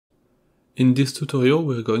In this tutorial,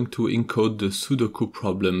 we're going to encode the Sudoku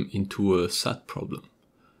problem into a SAT problem.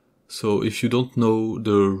 So if you don't know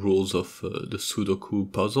the rules of the Sudoku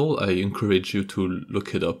puzzle, I encourage you to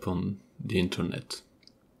look it up on the internet.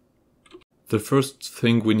 The first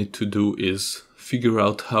thing we need to do is figure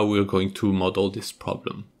out how we're going to model this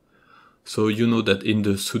problem. So you know that in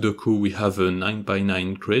the Sudoku we have a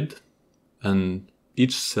 9x9 grid, and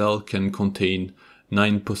each cell can contain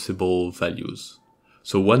 9 possible values.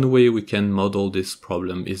 So one way we can model this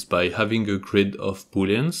problem is by having a grid of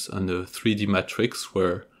booleans and a 3D matrix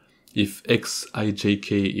where if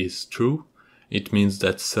xijk is true, it means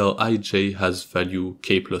that cell ij has value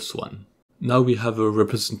k plus 1. Now we have a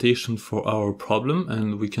representation for our problem,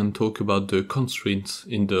 and we can talk about the constraints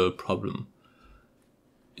in the problem.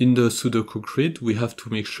 In the Sudoku grid, we have to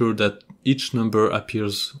make sure that each number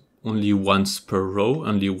appears only once per row,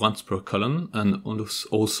 only once per column, and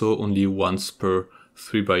also only once per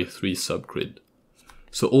 3x3 subgrid.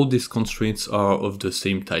 So all these constraints are of the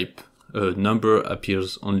same type. A number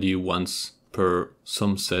appears only once per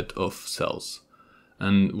some set of cells.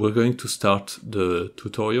 And we're going to start the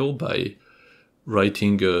tutorial by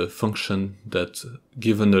writing a function that,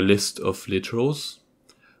 given a list of literals,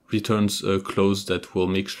 returns a clause that will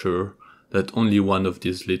make sure that only one of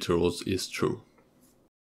these literals is true.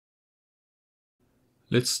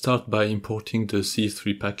 Let's start by importing the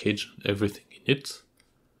C3 package, everything in it,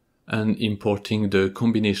 and importing the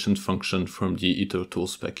combination function from the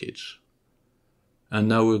itertools package. And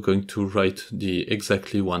now we're going to write the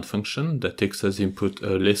exactly one function that takes as input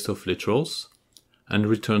a list of literals and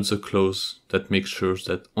returns a clause that makes sure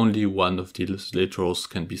that only one of these literals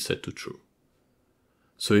can be set to true.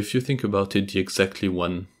 So if you think about it, the exactly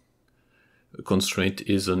one constraint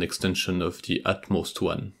is an extension of the at most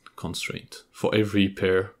one constraint. For every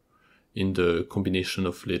pair in the combination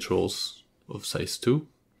of literals of size 2,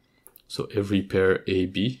 so every pair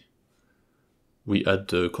AB, we add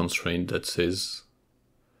the constraint that says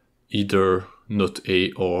either not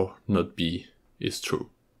A or not B is true.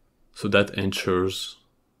 So that ensures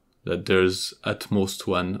that there's at most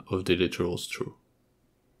one of the literals true.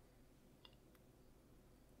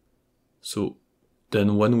 So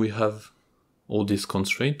then when we have all these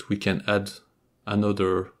constraints, we can add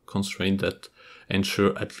another constraint that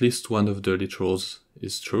ensure at least one of the literals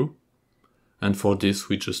is true. And for this,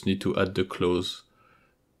 we just need to add the clause,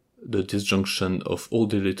 the disjunction of all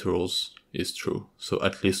the literals is true. So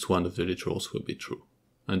at least one of the literals will be true.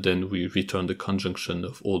 And then we return the conjunction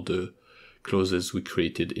of all the clauses we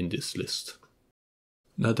created in this list.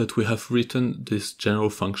 Now that we have written this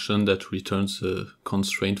general function that returns a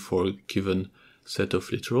constraint for a given set of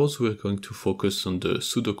literals, we're going to focus on the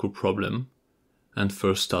Sudoku problem and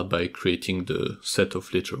first start by creating the set of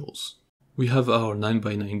literals. We have our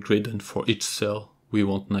 9x9 grid, and for each cell we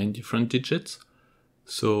want 9 different digits.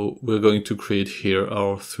 So we're going to create here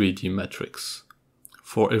our 3D matrix.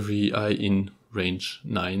 For every I in range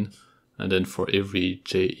 9, and then for every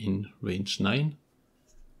j in range 9,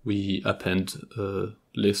 we append a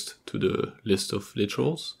list to the list of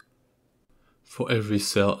literals. For every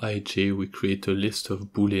cell ij, we create a list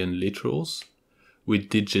of boolean literals with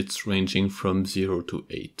digits ranging from 0 to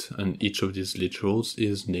 8, and each of these literals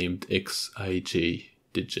is named xij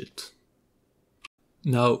digit.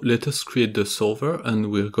 Now let us create the solver,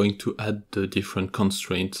 and we're going to add the different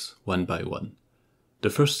constraints one by one.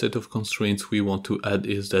 The first set of constraints we want to add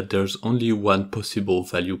is that there's only one possible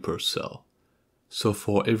value per cell. So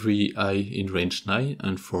for every I in range 9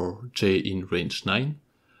 and for j in range 9,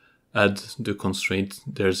 add the constraint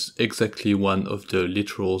there's exactly one of the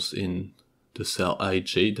literals in the cell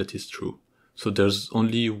ij that is true. So there's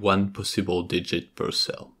only one possible digit per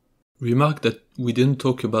cell. Remark that we didn't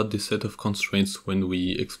talk about this set of constraints when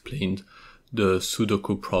we explained the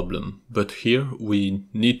Sudoku problem, but here we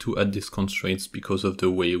need to add these constraints because of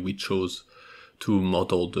the way we chose to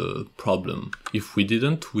model the problem. If we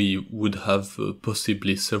didn't, we would have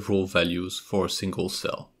possibly several values for a single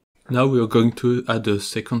cell. Now we are going to add a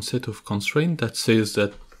second set of constraints that says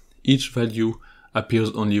that each value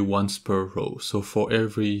appears only once per row. So for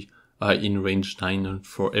every I in range 9 and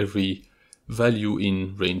for every value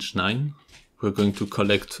in range 9, we're going to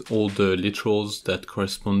collect all the literals that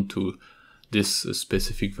correspond to this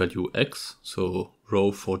specific value x. So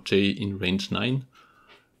row for j in range 9,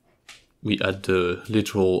 we add the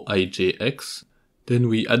literal ijx. Then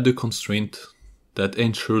we add the constraint that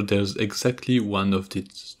ensures there's exactly one of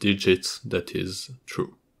these digits that is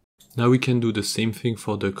true. Now we can do the same thing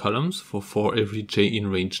for the columns. For every j in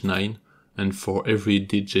range 9 and for every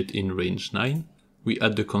digit in range 9, we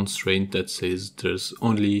add the constraint that says there's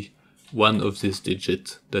only one of these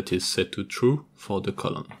digits that is set to true for the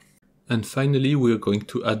column. And finally, we are going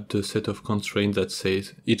to add the set of constraints that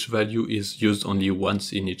says each value is used only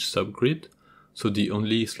once in each subgrid. So the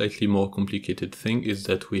only slightly more complicated thing is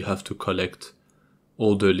that we have to collect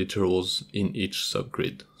all the literals in each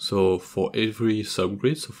subgrid. So for every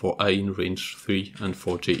subgrid, so for I in range 3 and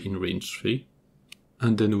for j in range 3,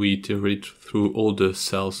 and then we iterate through all the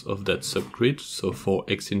cells of that subgrid. So for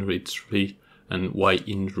x in range 3 and y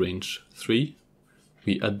in range 3,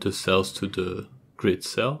 we add the cells to the grid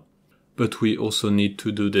cell. But we also need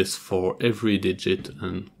to do this for every digit,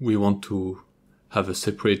 and we want to have a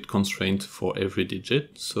separate constraint for every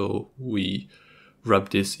digit. So we wrap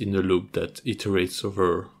this in a loop that iterates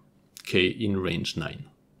over k in range 9.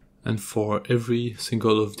 And for every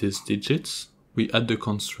single of these digits, we add the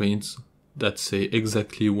constraints that say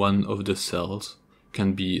exactly one of the cells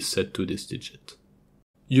can be set to this digit.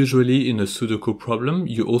 Usually in a Sudoku problem,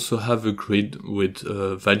 you also have a grid with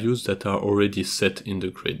values that are already set in the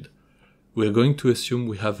grid. We're going to assume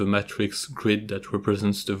we have a matrix grid that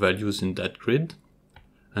represents the values in that grid,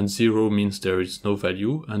 and 0 means there is no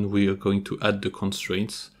value, and we are going to add the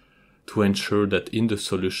constraints to ensure that in the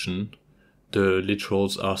solution, the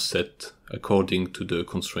literals are set according to the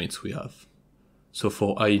constraints we have. So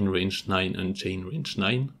for I in range 9 and j in range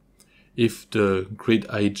 9, if the grid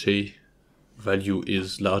ij value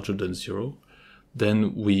is larger than 0,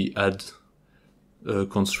 then we add a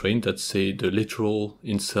constraint that say the literal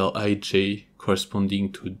in cell ij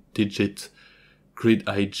corresponding to digit grid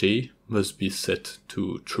ij must be set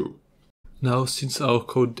to true. Now, since our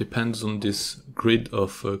code depends on this grid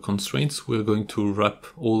of constraints, we're going to wrap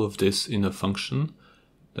all of this in a function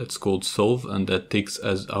that's called solve, and that takes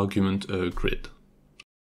as argument a grid.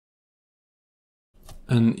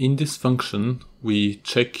 And in this function, we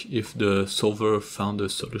check if the solver found a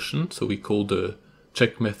solution. So we call the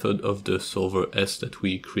check method of the solver s that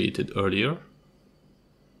we created earlier.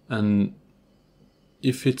 And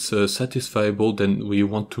if it's satisfiable, then we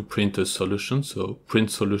want to print a solution. So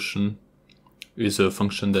print solution is a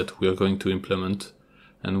function that we are going to implement.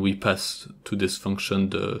 And we pass to this function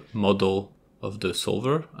the model of the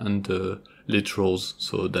solver and the literals.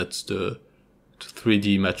 So that's the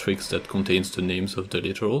 3D matrix that contains the names of the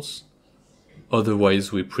literals.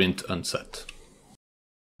 Otherwise, we print unsat.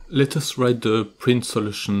 Let us write the print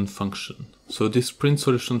solution function. So this print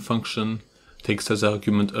solution function takes as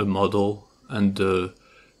argument a model and the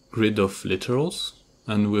grid of literals,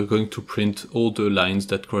 and we're going to print all the lines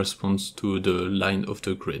that corresponds to the line of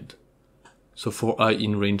the grid. So for I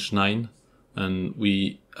in range 9, and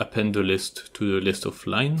we append the list to the list of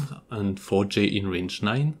lines, and for j in range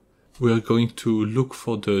 9, we are going to look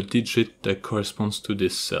for the digit that corresponds to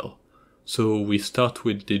this cell. So we start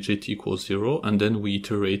with digit equals 0, and then we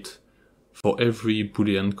iterate for every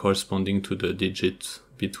boolean corresponding to the digit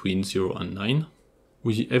between 0 and 9.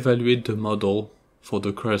 We evaluate the model for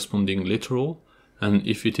the corresponding literal, and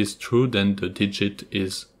if it is true, then the digit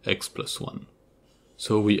is x plus 1.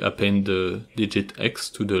 So we append the digit x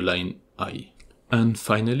to the line I. And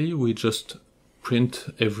finally, we just print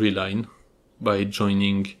every line by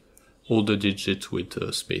joining all the digits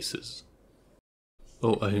with spaces.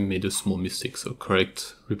 Oh, I made a small mistake, so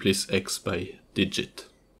correct, replace x by digit.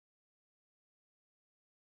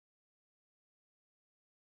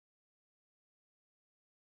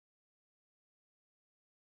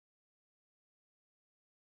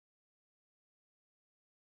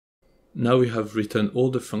 Now we have written all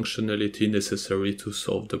the functionality necessary to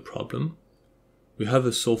solve the problem. We have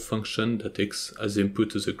a solve function that takes as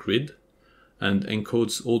input as a grid and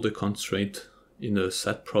encodes all the constraints in a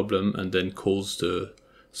SAT problem and then calls the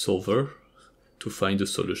solver to find a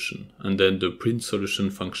solution. And then the print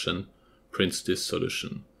solution function prints this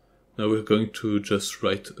solution. Now we're going to just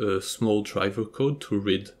write a small driver code to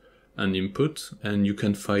read an input, and you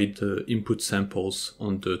can find the input samples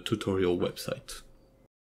on the tutorial website.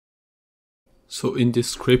 So in this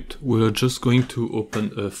script, we're just going to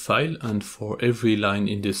open a file, and for every line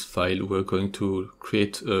in this file, we're going to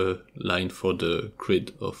create a line for the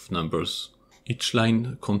grid of numbers. Each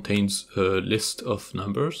line contains a list of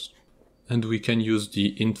numbers, and we can use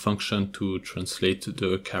the int function to translate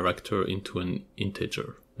the character into an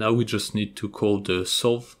integer. Now we just need to call the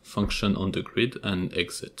solve function on the grid and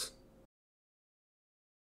exit.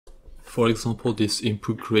 For example, this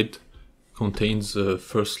input grid contains a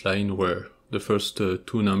first line where the first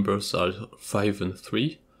two numbers are 5 and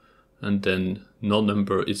 3, and then no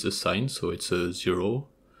number is assigned, so it's a 0,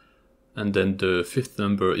 and then the fifth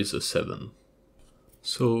number is a 7.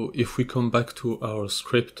 So if we come back to our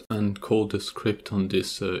script and call the script on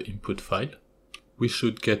this input file, we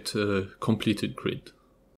should get a completed grid.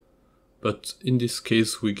 But in this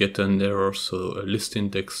case, we get an error, so a list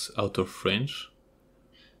index out of range.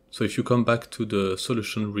 So if you come back to the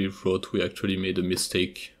solution we wrote, we actually made a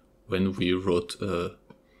mistake when we wrote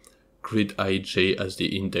grid ij as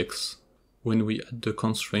the index. When we add the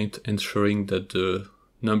constraint ensuring that the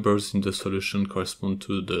numbers in the solution correspond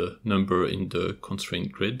to the number in the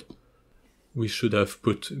constraint grid, we should have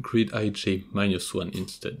put grid ij minus 1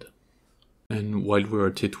 instead. And while we're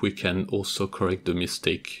at it, we can also correct the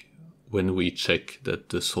mistake when we check that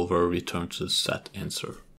the solver returns a sat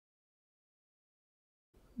answer.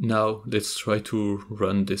 Now let's try to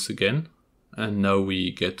run this again, and now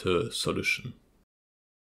we get a solution.